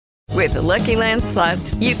With the Lucky Land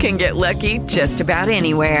Slots, you can get lucky just about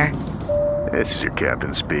anywhere. This is your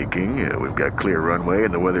captain speaking. We've got clear runway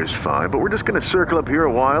and the weather's fine, but we're just going to circle up here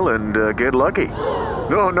a while and get lucky.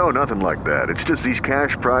 No, nothing like that. It's just these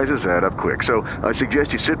cash prizes add up quick. So I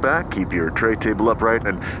suggest you sit back, keep your tray table upright,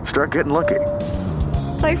 and start getting lucky.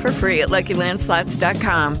 Play for free at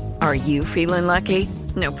LuckyLandSlots.com. Are you feeling lucky?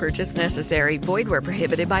 No purchase necessary. Void where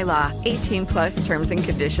prohibited by law. 18 plus terms and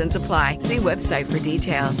conditions apply. See website for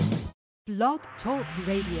details. Blog Talk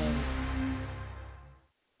Radio.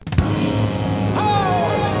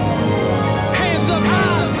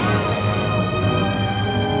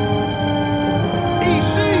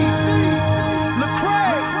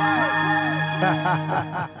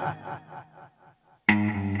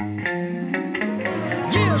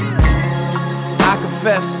 I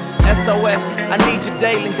confess, SOS, I need you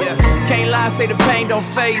daily. Can't lie, say the pain don't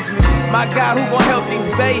faze me. My God, who gon' help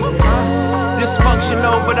these babies?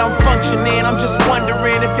 Dysfunctional, but I'm functioning. I'm just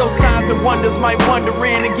wondering if your signs and wonders might wander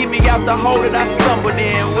in and get me out the hole that I stumbled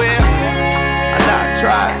in. Well, I know I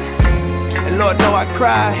tried, and Lord know I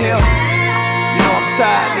cried. Help, you know I'm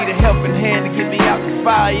tired, need a helping hand to get me out the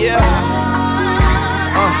fire. Yeah.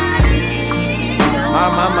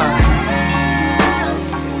 My.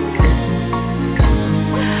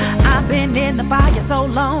 I've been in the fire so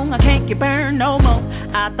long, I can't get burned no more.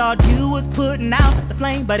 I thought you was putting out the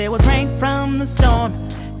flame, but it was rain from the storm.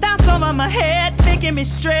 Thoughts over my head, making me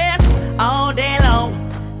stress all day long.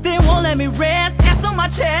 They won't let me rest, ass on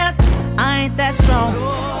my chest, I ain't that strong.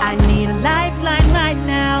 I need a lifeline right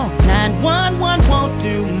now. 911 won't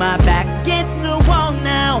do, my back against the wall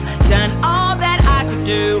now. Done all that I could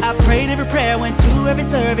do. I prayed every prayer, went to every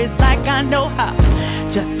service like I know how.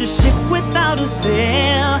 Just a ship without a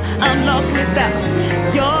sail, I'm lost without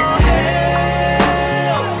your help.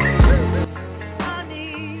 I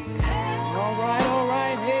need help. All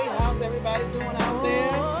right. Hey, how's everybody doing out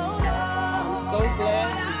there? I'm so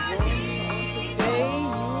glad you joined me on today.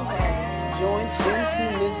 You have joined into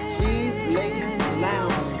MsG's Ladies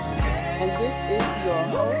Lounge. And this is your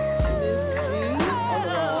host, MsG,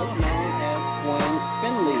 otherwise known as Gwen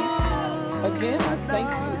Finley. Again, I thank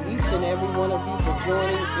you, each and every one of you, for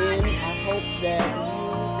joining in. I hope that you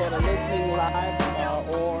that are listening live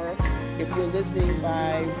or if you're listening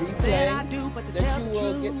by replay, that you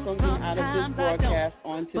will get something out of this broadcast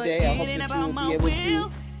on today. I hope that you will be able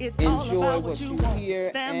to enjoy what you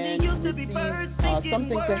hear and receive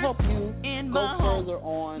something to help you go further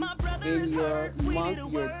on in your month,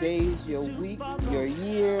 your days, your week, your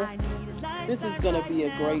year. This is going to be a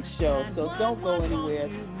great show, so don't go anywhere.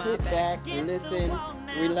 Sit back, listen,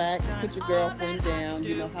 relax, put your girlfriend down.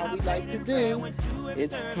 You know how we like to do.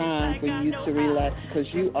 It's time for you to relax because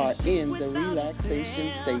you are in the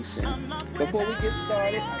relaxation station. Before we get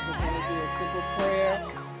started, I just want to do a simple prayer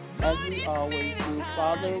as we always do.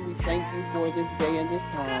 Father, we thank you for this day and this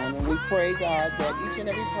time, and we pray, God, that each and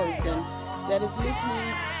every person that is listening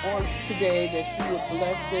on today, that you would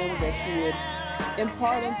bless them, that you would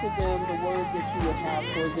impart unto them the words that you would have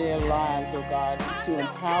for their lives, oh God, to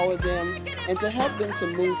empower them and to help them to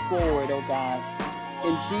move forward, oh God.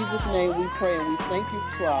 In Jesus' name we pray, and we thank you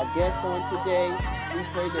for our guest on today. We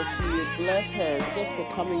pray that you would bless her just for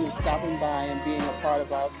coming and stopping by and being a part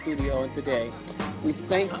of our studio today. We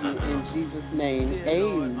thank you in Jesus' name.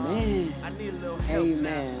 Amen.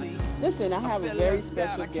 Amen. Listen, I have a very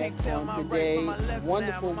special guest on today,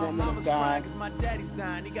 wonderful woman of God,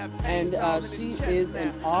 and she is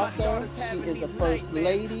an author, she is a first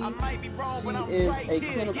lady, she is a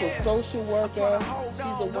clinical social worker,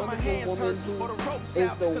 she's a wonderful woman who is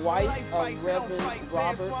the wife of Reverend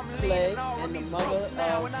Robert Clegg and the mother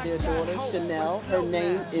of their daughter, Shanelle. Her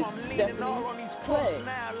name is Stephanie Clegg.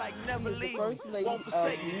 She is the first lady of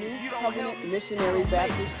New Covenant Missionary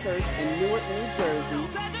Baptist Church in Newark, New Jersey,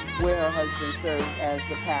 where her husband serves as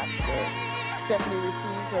the pastor. Stephanie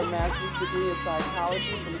received her master's degree in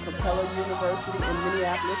psychology from Capella University in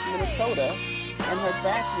Minneapolis, Minnesota, and her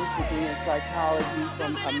bachelor's degree in psychology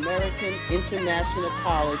from American International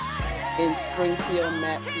College in Springfield,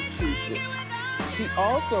 Massachusetts. She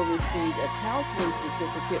also received a counseling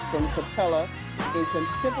certificate from Capella in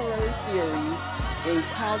contemporary theories in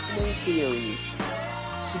counseling theories.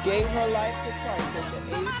 She gave her life to Christ at the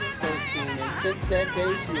age of 13, and since that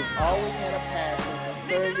day she has always had a passion for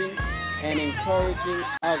serving and encouraging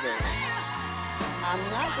others. I'm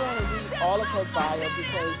not going to read all of her bio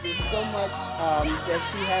because there's so much that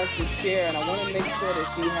she has to share, and I want to make sure that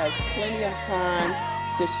she has plenty of time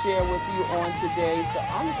to share with you on today. So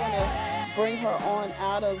I'm going to bring her on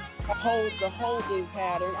out of the holding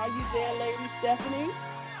pattern. Are you there, Lady Stephanie?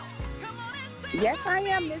 Yes, I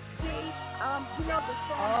am, Miss G. The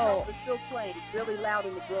song is still playing really loud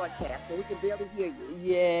in the broadcast, so we can barely hear you.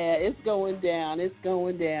 Yeah, it's going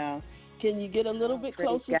down. Can you get a little bit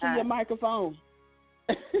closer to your microphone?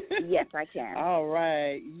 Yes, I can. All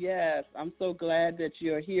right. Yes, I'm so glad that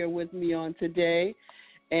you're here with me on today.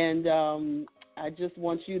 And I just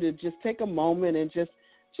want you to just take a moment and just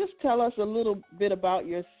tell us a little bit about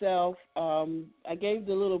yourself. I gave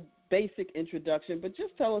the little basic introduction, but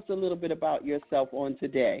just tell us a little bit about yourself on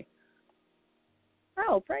today.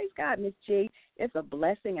 Oh, praise God, Ms. G. It's a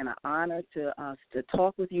blessing and an honor to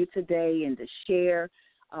talk with you today and to share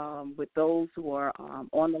with those who are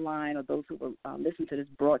on the line or those who will listen to this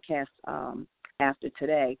broadcast after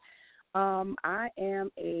today. I am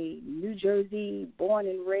a New Jersey born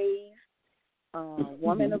and raised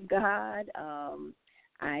woman of God.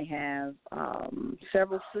 I have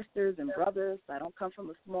several sisters and brothers. I don't come from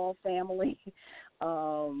a small family,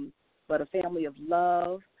 but a family of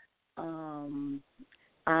love.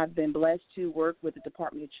 I've been blessed to work with the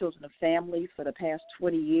Department of Children and Families for the past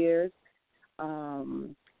 20 years.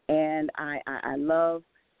 And I love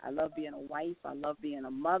being a wife. I love being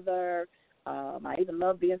a mother. I even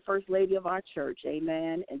love being first lady of our church.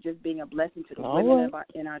 Amen. And just being a blessing to the women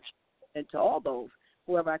in our church and to all those,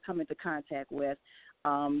 whoever I come into contact with.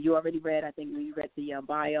 You already read, I think when you read the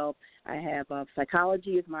bio, I have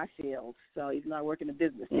psychology is my field. So even though I work in the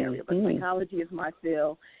business area, but psychology is my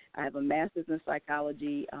field. I have a master's in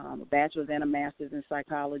psychology, a bachelor's and a master's in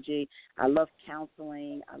psychology. I love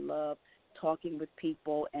counseling. I love talking with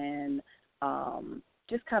people and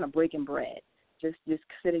just kind of breaking bread, just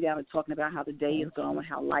sitting down and talking about how the day is going,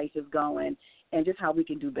 how life is going, and just how we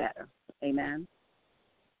can do better. Amen.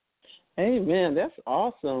 Amen. That's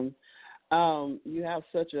awesome. You have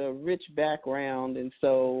such a rich background, and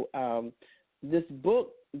so this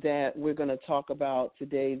book that we're going to talk about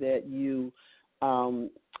today that you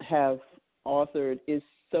have authored is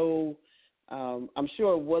so, I'm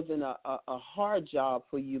sure it wasn't a hard job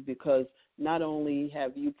for you, because not only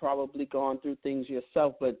have you probably gone through things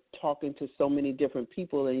yourself, but talking to so many different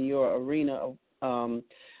people in your arena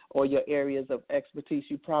or your areas of expertise,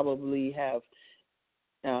 you probably have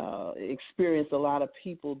experienced a lot of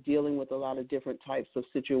people dealing with a lot of different types of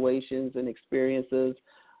situations and experiences,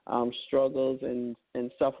 struggles and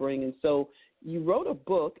suffering. And so you wrote a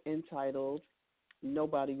book entitled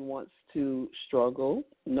Nobody Wants to Struggle,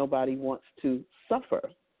 Nobody Wants to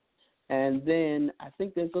Suffer. And then I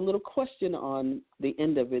think there's a little question on the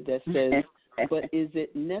end of it that says, but is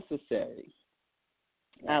it necessary?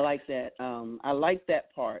 I like that. I like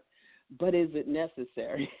that part. But is it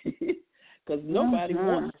necessary? Because nobody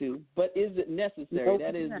wants to, but is it necessary?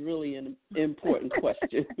 That is really an important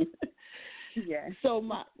question. Yes. So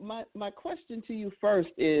my question to you first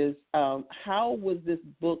is, how was this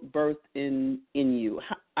book birthed in you?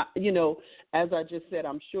 As I just said,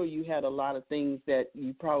 I'm sure you had a lot of things that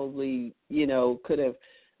you probably, could have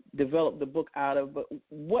developed the book out of, but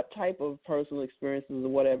what type of personal experiences or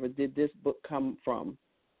whatever did this book come from?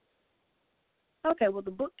 Okay, well, the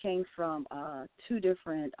book came from two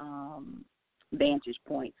different vantage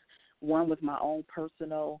points. One was my own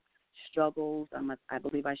personal struggles. I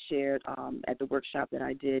believe I shared at the workshop that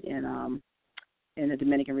I did in the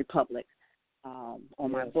Dominican Republic on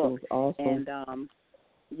my book. Awesome. And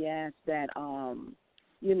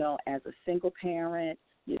as a single parent,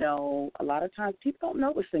 a lot of times people don't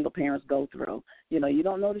know what single parents go through. You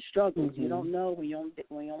don't know the struggles. You don't know when you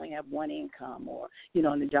only have one income, or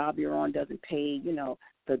and the job you're on doesn't pay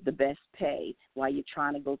the best pay while you're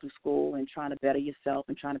trying to go through school and trying to better yourself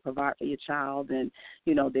and trying to provide for your child. And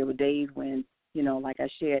there were days when like I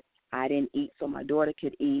shared, I didn't eat so my daughter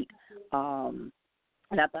could eat. And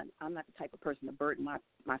I thought I'm not the type of person to burden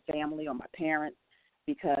my family or my parents,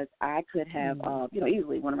 because I could have,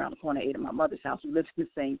 easily went around the corner, ate at my mother's house, who lives in the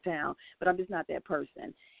same town, but I'm just not that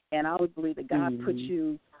person. And I always believe that God puts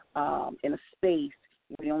you in a space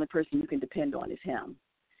where the only person you can depend on is Him.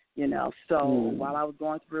 So while I was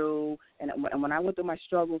going through, and when I went through my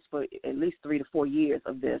struggles for at least 3 to 4 years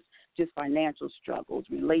of this, just financial struggles,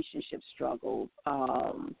 relationship struggles,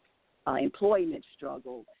 employment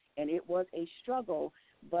struggles, and it was a struggle.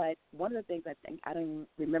 But one of the things I don't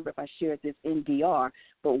remember if I shared this in DR,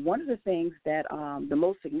 but one of the things that the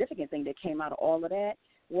most significant thing that came out of all of that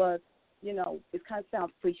was, it kind of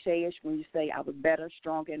sounds cliche-ish when you say I was better,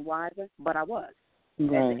 stronger, and wiser, but I was.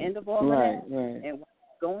 Right. At the end of all of that, right. and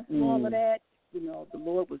going through all of that, the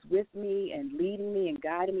Lord was with me and leading me and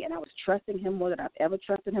guiding me, and I was trusting Him more than I've ever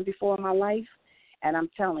trusted Him before in my life. And I'm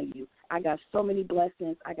telling you, I got so many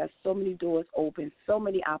blessings. I got so many doors open, so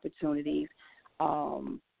many opportunities.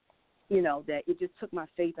 That it just took my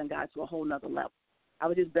faith in God to a whole nother level. I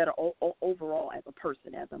was just better overall as a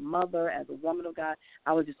person, as a mother, as a woman of God.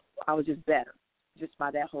 I was just better just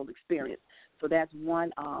by that whole experience. So that's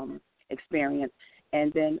one experience.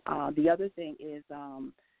 And then the other thing is,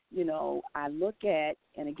 you know, I look at,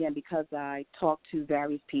 and again, because I talk to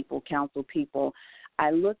various people, counsel people,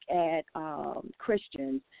 I look at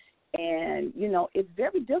Christians, and, you know, it's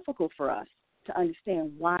very difficult for us to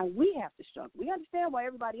understand why we have to struggle. We understand why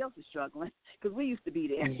everybody else is struggling because we used to be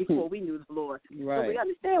there before we knew the Lord. Right. So we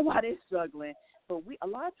understand why they're struggling. But a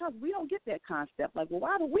lot of times we don't get that concept. Like, well,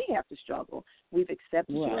 why do we have to struggle? We've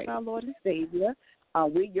accepted you as our Lord and Savior.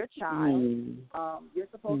 We're your child. You're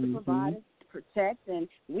supposed to provide and protect. And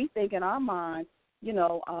we think in our minds, you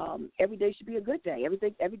know, every day should be a good day.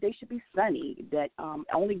 Every day should be sunny, that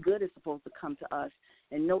only good is supposed to come to us,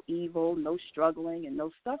 and no evil, no struggling, and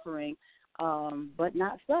no suffering. But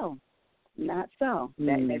not so. Not so.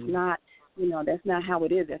 That's not, you know, that's not how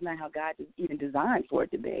it is. That's not how God even designed for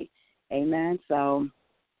it to be. Amen. So,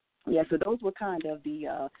 yeah, so those were kind of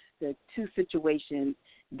the two situations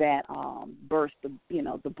that birthed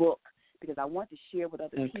the book, because I want to share with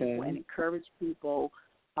other people and encourage people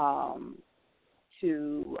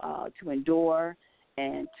to endure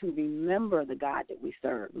and to remember the God that we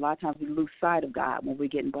serve. A lot of times we lose sight of God when we're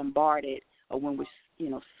getting bombarded or when we're, you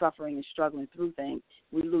know, suffering and struggling through things.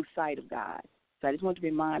 We lose sight of God. So I just want to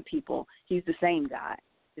remind people He's the same God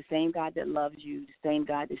that loves you, the same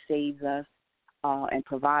God that saves us and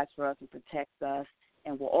provides for us and protects us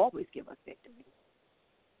and will always give us victory.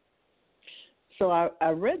 So I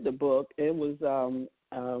read the book. It was,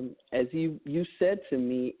 as you said to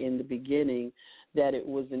me in the beginning, that it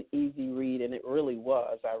was an easy read, and it really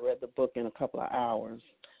was. I read the book in a couple of hours.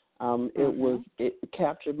 It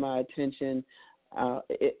captured my attention.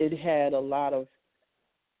 It had a lot of,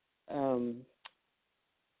 I'm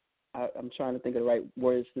trying to think of the right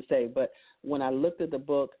words to say, but when I looked at the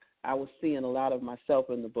book, I was seeing a lot of myself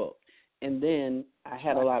in the book. And then I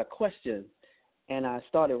had a lot of questions, and I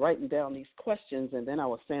started writing down these questions, and then I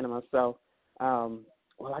was saying to myself,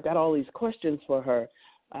 well, I got all these questions for her.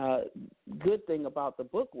 Good thing about the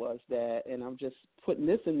book was that, and I'm just putting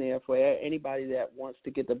this in there for anybody that wants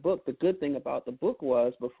to get the book, the good thing about the book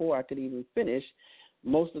was before I could even finish,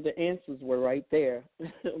 most of the answers were right there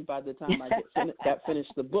by the time I got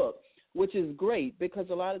finished the book, which is great because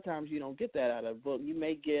a lot of times you don't get that out of a book. You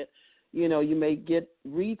may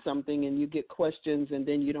read something and you get questions and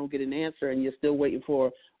then you don't get an answer and you're still waiting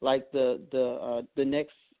for like the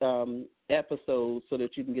next episode so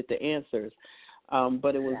that you can get the answers.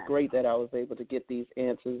 But it was great that I was able to get these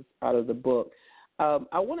answers out of the book.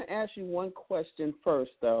 I want to ask you one question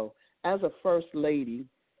first, though. As a first lady,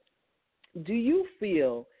 do you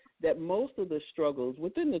feel that most of the struggles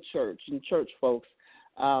within the church and church folks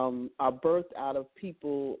are birthed out of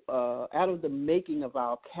people, out of the making of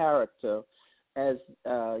our character, as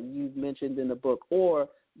you've mentioned in the book? Or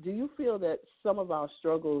do you feel that some of our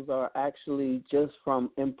struggles are actually just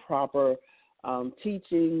from improper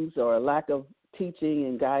teachings or a lack of teaching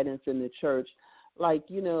and guidance in the church? Like,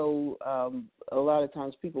 you know, a lot of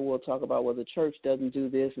times people will talk about, well, the church doesn't do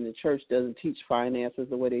this and the church doesn't teach finances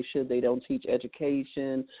the way they should. They don't teach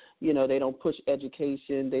education. You know, they don't push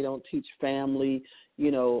education. They don't teach family,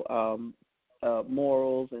 you know,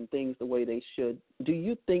 morals and things the way they should. Do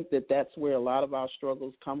you think that that's where a lot of our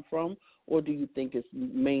struggles come from, or do you think it's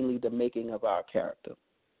mainly the making of our character?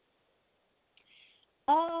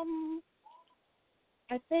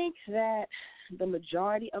 I think that the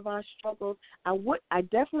majority of our struggles, I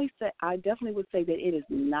definitely would say that it is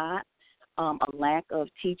not a lack of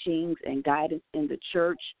teachings and guidance in the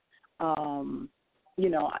church. You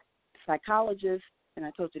know, psychologists, and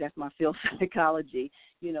I told you that's my field, psychology.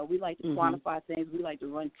 You know, we like to quantify things. We like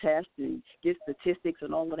to run tests and get statistics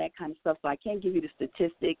and all of that kind of stuff. So I can't give you the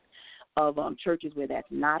statistics of churches where that's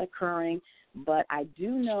not occurring. But I do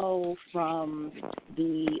know from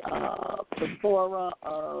the plethora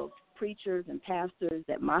of preachers and pastors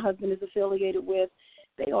that my husband is affiliated with,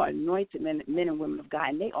 they are anointed men and women of God,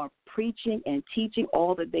 and they are preaching and teaching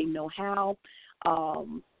all that they know how.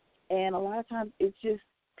 And a lot of times it's just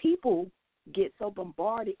people get so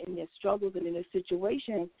bombarded in their struggles and in their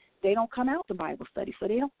situations, they don't come out to Bible study. So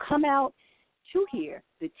they don't come out to hear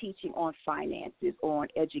the teaching on finances or on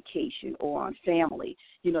education or on family.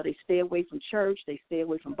 You know, they stay away from church, they stay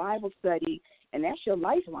away from Bible study, and that's your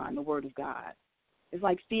lifeline, the Word of God. It's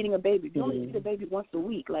like feeding a baby. If you only feed a baby once a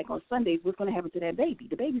week, like on Sundays, what's going to happen to that baby?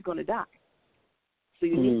 The baby's going to die. So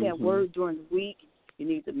you need that Word during the week. You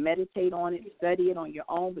need to meditate on it, study it on your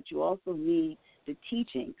own, but you also need the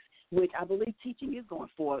teachings, which I believe teaching is going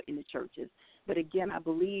forward in the churches. But again, I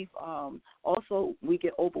believe also we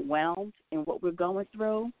get overwhelmed in what we're going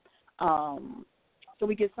through, so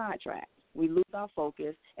we get sidetracked. We lose our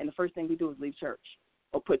focus, and the first thing we do is leave church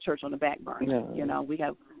or put church on the back burner. No. You know, we're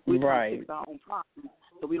trying to fix our own problems,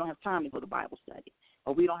 so we don't have time to go to Bible study,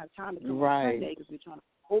 or we don't have time to come on Sunday because we're trying to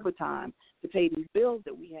overtime to pay these bills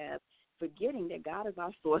that we have, forgetting that God is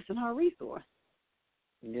our source and our resource.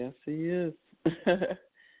 Yes, He is.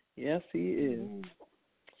 Yes, He is.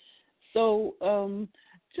 So,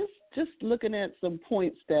 just looking at some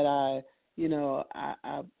points that I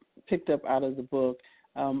picked up out of the book.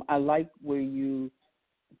 I like where you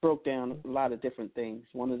broke down a lot of different things.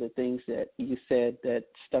 One of the things that you said that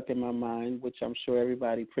stuck in my mind, which I'm sure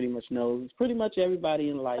everybody pretty much knows, pretty much everybody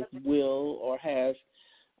in life will or has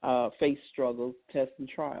faced struggles, tests, and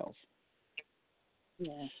trials.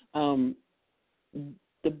 Yeah.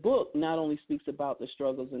 The book not only speaks about the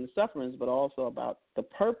struggles and the sufferings, but also about the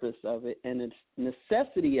purpose of it and its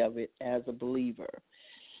necessity of it as a believer.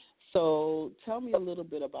 So tell me a little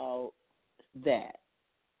bit about that.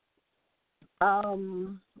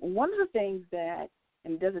 One of the things that,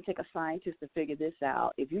 and it doesn't take a scientist to figure this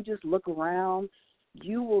out, if you just look around,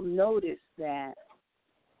 you will notice that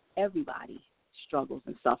everybody struggles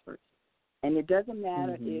and suffers. And it doesn't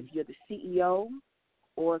matter if you're the CEO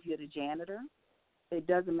or if you're the janitor. It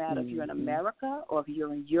doesn't matter if you're in America or if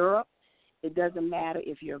you're in Europe. It doesn't matter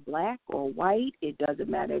if you're black or white. It doesn't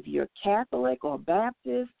matter if you're Catholic or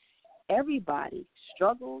Baptist. Everybody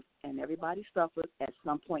struggles and everybody suffers at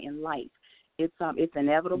some point in life. It's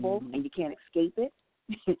inevitable and you can't escape it,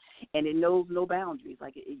 and it knows no boundaries.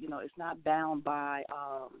 Like it's not bound by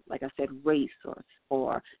like I said, race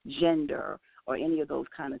or gender or any of those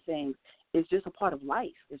kind of things. It's just a part of life.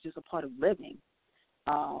 It's just a part of living.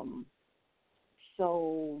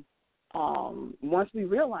 So once I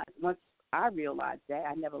realized that,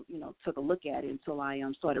 I never took a look at it until I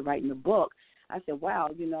started writing the book. I said, wow,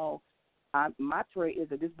 my prayer is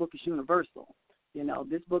that this book is universal.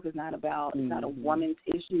 This book is not about, it's not a woman's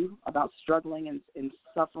issue about struggling and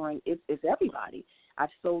suffering. It's everybody. I've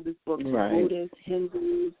sold this book to Buddhists,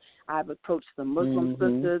 Hindus. I've approached the Muslim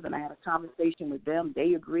sisters, and I had a conversation with them.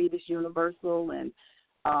 They agree it's universal. And,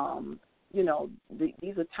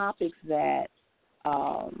 these are topics that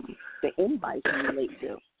anybody can relate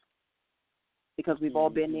to because we've all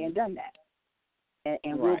been there and done that.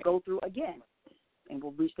 And we'll go through again, and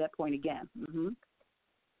we'll reach that point again.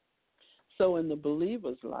 So in the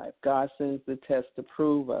believer's life, God sends the test to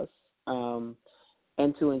prove us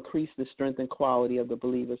and to increase the strength and quality of the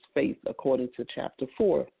believer's faith, according to chapter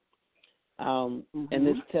 4. And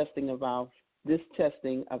this testing of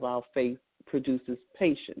our faith produces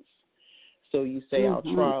patience. So you say our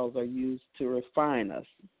trials are used to refine us.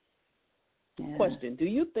 Yeah. Question: do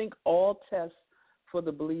you think all tests for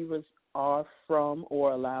the believers are from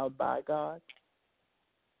or allowed by God?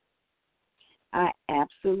 I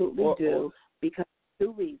absolutely do, because of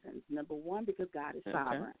 2 reasons. Number one, because God is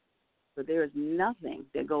sovereign. So there is nothing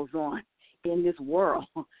that goes on in this world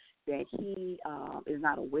that He is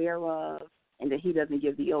not aware of and that He doesn't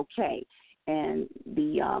give the okay. And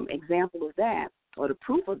the example of that, or the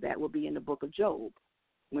proof of that, will be in the book of Job,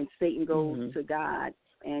 when Satan goes to God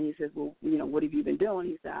and he says, well, what have you been doing?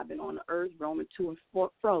 He said, I've been on the earth roaming to and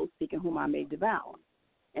fro, seeking whom I may devour.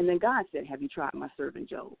 And then God said, have you tried my servant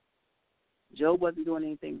Job? Job wasn't doing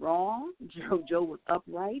anything wrong. Job was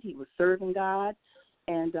upright. He was serving God.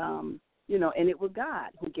 And, and it was God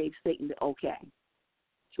who gave Satan the okay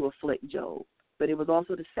to afflict Job. But it was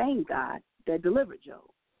also the same God that delivered Job.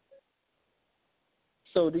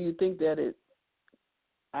 So do you think that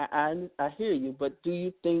I hear you, but do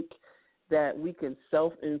you think that we can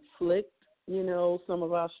self-inflict, some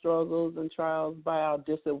of our struggles and trials by our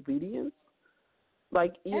disobedience?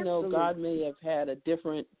 Like, Absolutely. God may have had a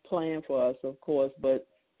different plan for us, of course, but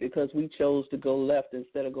because we chose to go left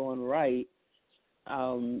instead of going right,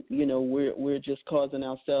 we're just causing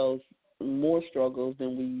ourselves more struggles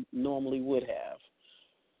than we normally would have.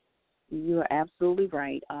 You're absolutely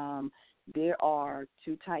right. There are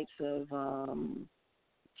 2 types of,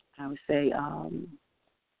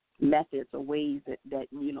 methods or ways that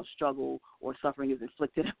struggle or suffering is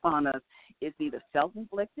inflicted upon us. It's either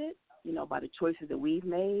self-inflicted, by the choices that we've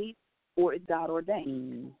made, or it's God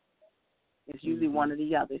ordained. It's usually one or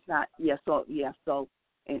the other. It's not. So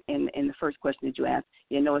in the first question that you asked,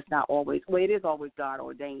 it's not always. Well, it is always God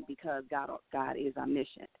ordained, because God is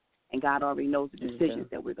omniscient, and God already knows the decisions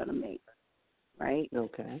that we're going to make. Right.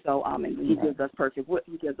 Okay. So and He gives us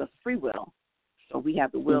He gives us free will. So we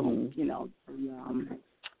have the will,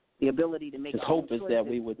 the ability to make his our hope own is choices. that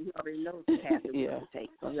we would. He already knows the path that we're going to take.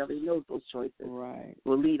 So he already knows those choices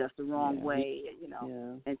will lead us the wrong way,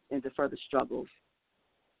 into further struggles.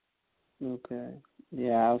 Okay.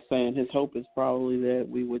 Yeah, I was saying his hope is probably that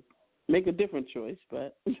we would make a different choice,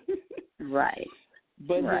 but right.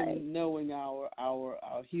 But him knowing our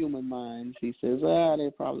human minds, he says,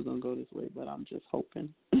 they're probably going to go this way, but I'm just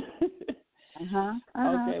hoping.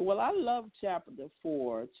 Okay, well, I love chapter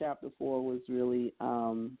 4. Chapter 4 was really,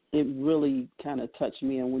 it really kind of touched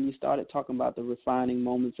me. And when you started talking about the refining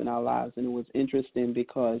moments in our lives, and it was interesting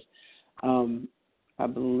because I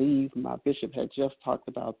believe my bishop had just talked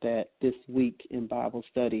about that this week in Bible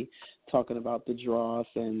study, talking about the dross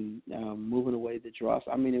and moving away the dross.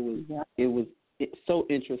 I mean, it was so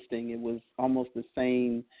interesting. It was almost the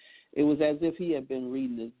same. It was as if he had been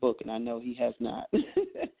reading this book, and I know he has not.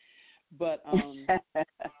 But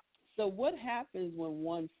so what happens when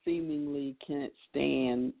one seemingly can't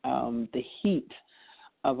stand the heat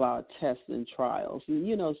of our tests and trials?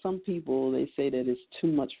 And, some people, they say that it's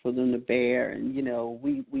too much for them to bear. And,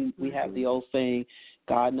 we have the old saying,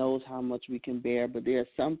 God knows how much we can bear. But there are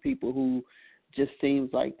some people who just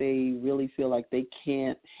seems like they really feel like they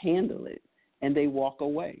can't handle it, and they walk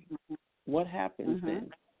away. What happens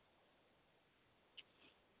then?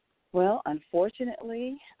 Well,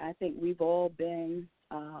 unfortunately, I think we've all been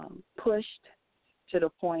pushed to the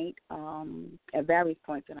point at various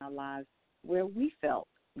points in our lives where we felt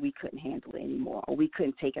we couldn't handle it anymore, or we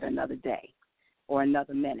couldn't take it another day or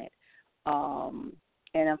another minute. And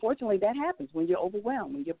unfortunately, that happens when you're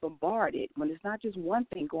overwhelmed, when you're bombarded, when it's not just one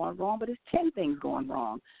thing going wrong, but it's 10 things going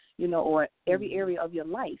wrong, or every area of your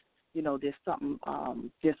life. There's something,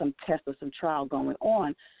 there's some test or some trial going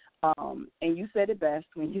on. And you said it best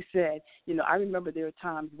when you said, I remember there were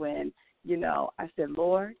times when, I said,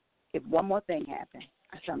 Lord, if one more thing happened,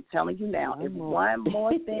 I said, I'm telling you now, if one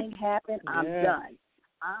more thing happened, I'm done.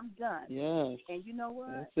 I'm done. Yes. And you know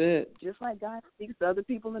what? That's it. Just like God speaks to other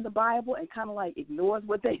people in the Bible and kind of like ignores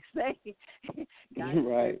what they say, God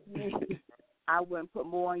says to me, I wouldn't put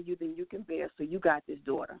more on you than you can bear, so you got this,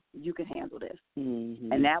 daughter. You can handle this.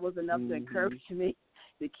 And that was enough to encourage me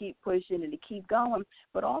to keep pushing and to keep going.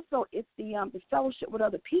 But also it's the fellowship with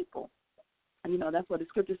other people. And, that's what the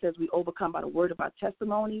scripture says, we overcome by the word of our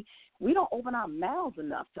testimony. We don't open our mouths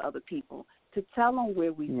enough to other people to tell them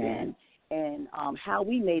where we've been and how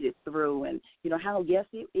we made it through, and, how, yes,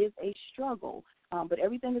 it is a struggle, but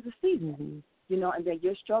everything is a season, and that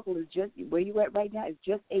your struggle is just, where you're at right now is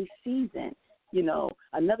just a season.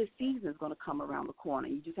 Another season is going to come around the corner.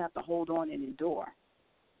 You just have to hold on and endure.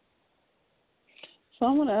 So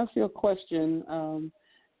I want to ask you a question.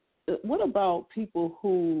 What about people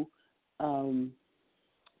who,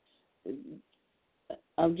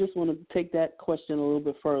 I just want to take that question a little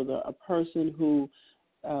bit further, a person who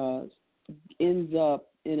ends up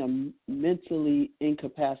in a mentally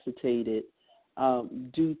incapacitated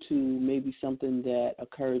due to maybe something that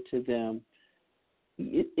occurred to them.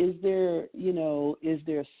 Is there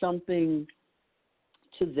something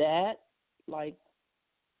to that? Like,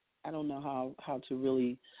 I don't know how to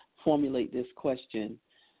really formulate this question,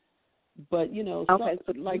 but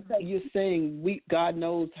like you're saying, God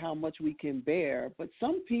knows how much we can bear, but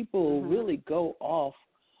some people really go off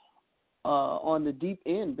on the deep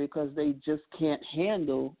end because they just can't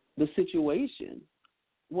handle the situation.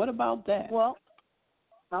 What about that? Well,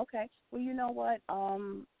 okay. Well, you know what?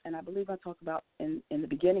 And I believe I talked about in the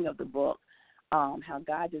beginning of the book how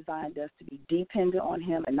God designed us to be dependent on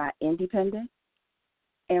Him and not independent.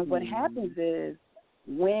 And what happens is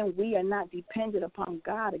when we are not dependent upon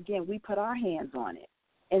God, again, we put our hands on it,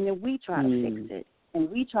 and then we try to fix it, and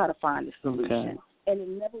we try to find a solution, and it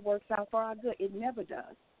never works out for our good. It never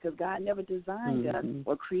does, because God never designed us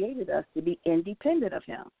or created us to be independent of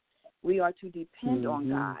Him. We are to depend on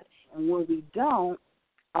God, and when we don't,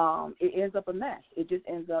 it ends up a mess. It just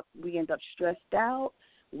we end up stressed out.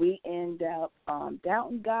 We end up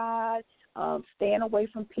doubting God, staying away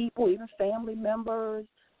from people, even family members,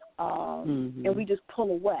 and we just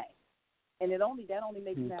pull away. And that only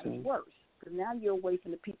makes matters worse, because now you're away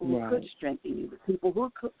from the people who could strengthen you, the people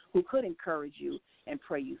who could encourage you and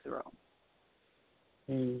pray you through.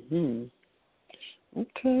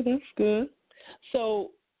 Okay, that's good.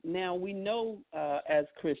 So now we know as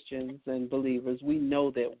Christians and believers, we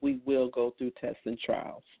know that we will go through tests and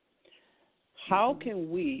trials. How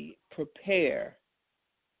can we prepare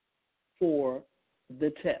for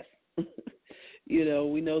the test?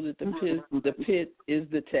 We know that the pit is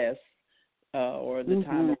the test or the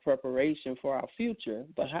time of preparation for our future,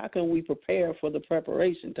 but how can we prepare for the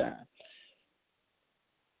preparation time?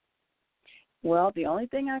 Well, the only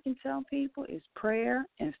thing I can tell people is prayer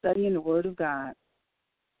and studying the Word of God.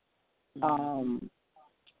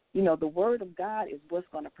 The Word of God is what's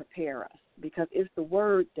going to prepare us, because it's the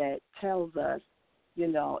Word that tells us,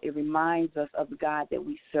 it reminds us of the God that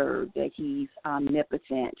we serve, that He's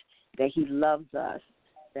omnipotent, that He loves us,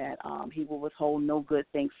 that He will withhold no good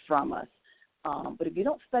things from us. But if you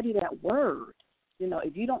don't study that Word,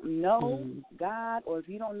 if you don't know God, or if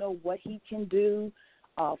you don't know what He can do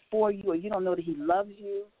for you, or you don't know that He loves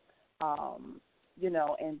you,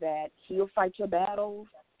 and that He'll fight your battles,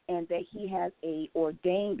 and that He has a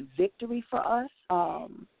ordained victory for us,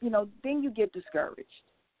 then you get discouraged.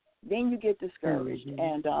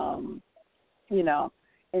 And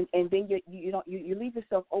and then you leave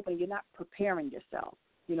yourself open. You're not preparing yourself.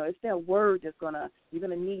 It's that word you're gonna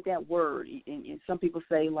need that word. And some people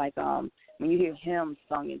say, like, when you hear hymns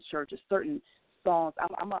sung in church, certain songs.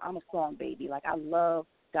 I'm a song baby. Like, I love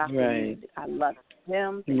gospel music. I love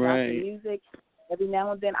hymns and gospel music. Every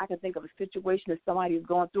now and then I can think of a situation that somebody is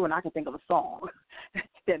going through, and I can think of a song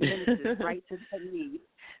that ministers right to their need.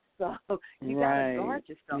 So you got to guard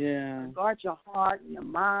yourself. Yeah. Guard your heart and your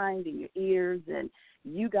mind and your ears, and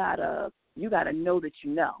you gotta know that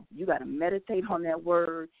you know. You got to meditate on that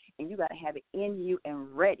word, and you got to have it in you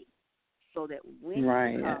and ready, so that when you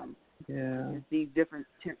come these different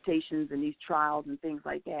temptations and these trials and things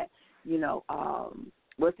like that,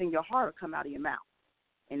 what's in your heart will come out of your mouth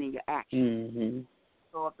and in your actions.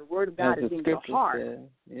 So if the Word of God is in your heart,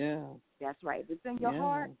 that's right. If it's in your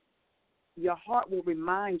heart will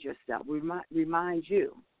remind yourself, remind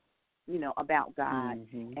you, about God,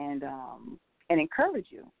 and encourage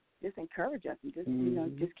you. Just encourage us, and just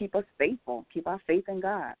just keep us faithful. Keep our faith in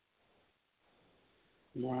God.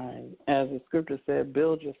 Right. As the scripture said,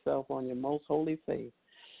 build yourself on your most holy faith.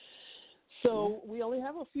 So we only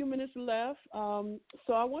have a few minutes left.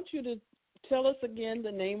 So I want you to tell us again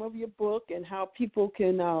the name of your book and how people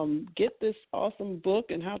can get this awesome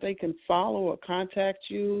book, and how they can follow or contact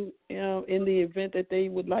you in the event that they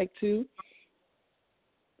would like to.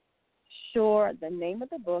 Sure. The name of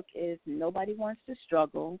the book is Nobody Wants to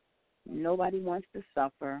Struggle, Nobody Wants to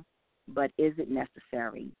Suffer, but Is It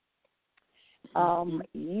Necessary?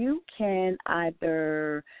 You can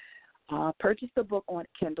either purchase the book on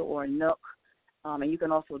Kindle or Nook, and you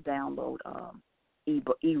can also download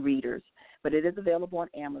e-readers, but it is available on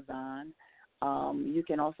Amazon. You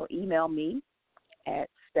can also email me at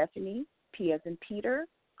Stephanie, P as in Peter,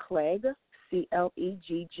 Clegg,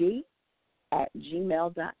 Clegg,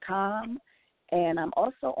 @gmail.com. And I'm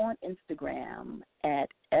also on Instagram at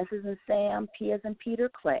S as in Sam, P as in Peter,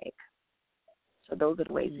 Clegg. So those are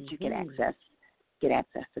the ways that you can get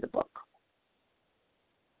access to the book.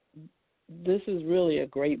 This is really a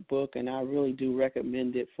great book, and I really do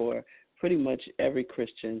recommend it for pretty much every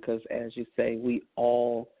Christian, because, as you say, we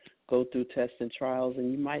all go through tests and trials,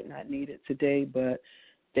 and you might not need it today, but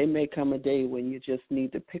there may come a day when you just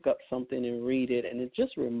need to pick up something and read it, and it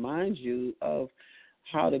just reminds you of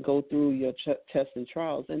how to go through your tests and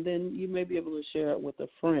trials, and then you may be able to share it with a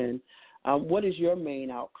friend. What is your main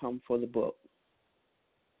outcome for the book,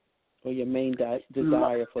 or your main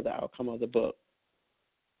desire for the outcome of the book?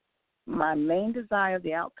 My main desire,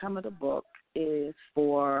 the outcome of the book, is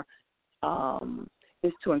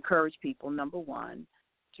to encourage people, number one,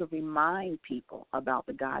 to remind people about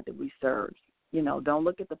the God that we serve. Don't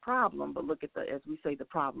look at the problem, but look at as we say, the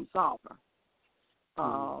problem solver.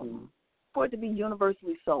 For it to be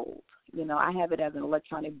universally sold. I have it as an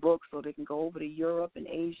electronic book so they can go over to Europe and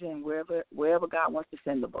Asia and wherever God wants to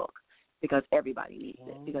send the book, because everybody needs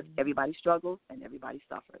it, because everybody struggles and everybody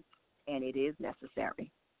suffers, and it is necessary.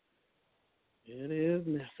 It is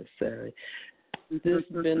necessary. This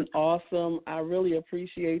has been awesome. I really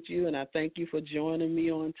appreciate you, and I thank you for joining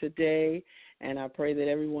me on today. And I pray that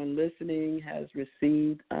everyone listening has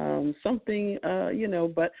received something,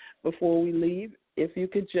 But before we leave, if you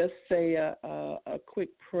could just say a quick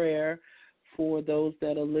prayer for those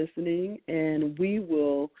that are listening, and we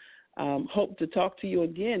will hope to talk to you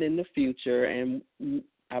again in the future. And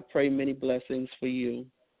I pray many blessings for you.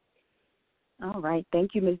 All right.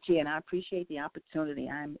 Thank you, Ms. G, and I appreciate the opportunity.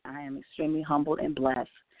 I am extremely humbled and blessed.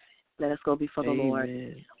 Let us go before the Lord.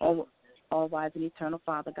 All wise and eternal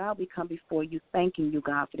Father, God, we come before you, thanking you,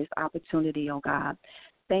 God, for this opportunity, oh God.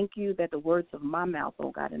 thank you that the words of my mouth,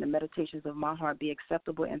 oh God, and the meditations of my heart be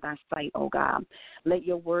acceptable in thy sight, oh God. Let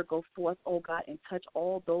your word go forth, oh God, and touch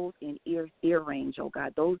all those in ear range, oh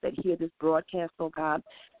God, those that hear this broadcast, oh God,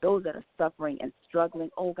 those that are suffering and struggling,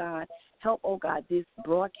 oh God. Help, oh God, this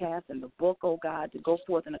broadcast and the book, oh God, to go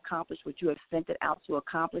forth and accomplish what you have sent it out to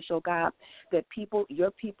accomplish, oh God, that people,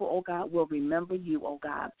 your people, oh God, will remember you, oh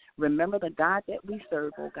God. Remember the God that we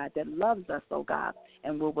serve, oh God, that loves us, oh God,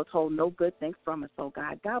 and will withhold no good things from us, oh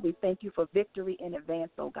God. God, we thank you for victory in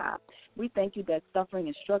advance, oh God. We thank you that suffering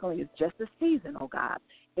and struggling is just a season, oh God,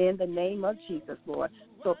 in the name of Jesus, Lord.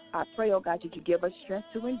 So I pray, oh God, that you give us strength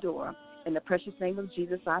to endure. In the precious name of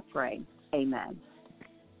Jesus, I pray. Amen.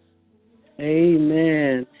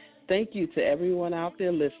 Amen. Thank you to everyone out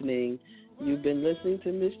there listening. You've been listening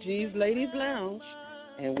to Miss G's Ladies Lounge,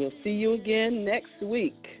 and we'll see you again next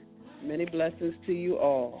week. Many blessings to you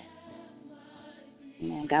all.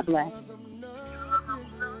 Amen. God bless.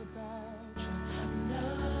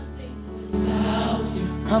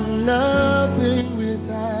 I'm nothing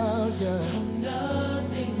without you. I'm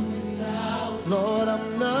nothing without you. Lord,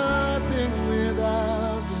 I'm nothing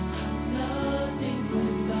without you. I'm nothing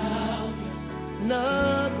without you.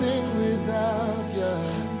 Nothing without you.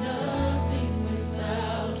 Nothing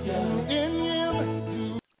without you. In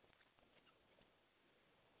you.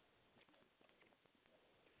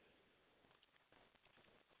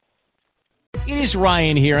 It is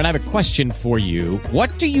Ryan here, and I have a question for you.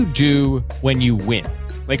 What do you do when you win?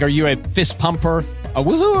 Like, are you a fist pumper, a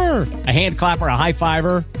woohooer, a hand clapper, a high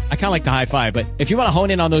fiver? I kind of like the high five, but if you want to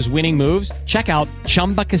hone in on those winning moves, check out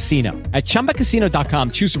Chumba Casino. At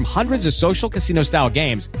ChumbaCasino.com, choose from hundreds of social casino-style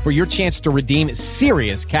games for your chance to redeem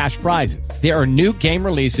serious cash prizes. There are new game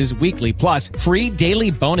releases weekly, plus free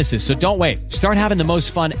daily bonuses. So don't wait. Start having the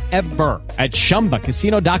most fun ever at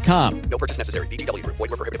ChumbaCasino.com. No purchase necessary. VGW Group.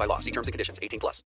 Void where prohibited by law. See terms and conditions. 18+.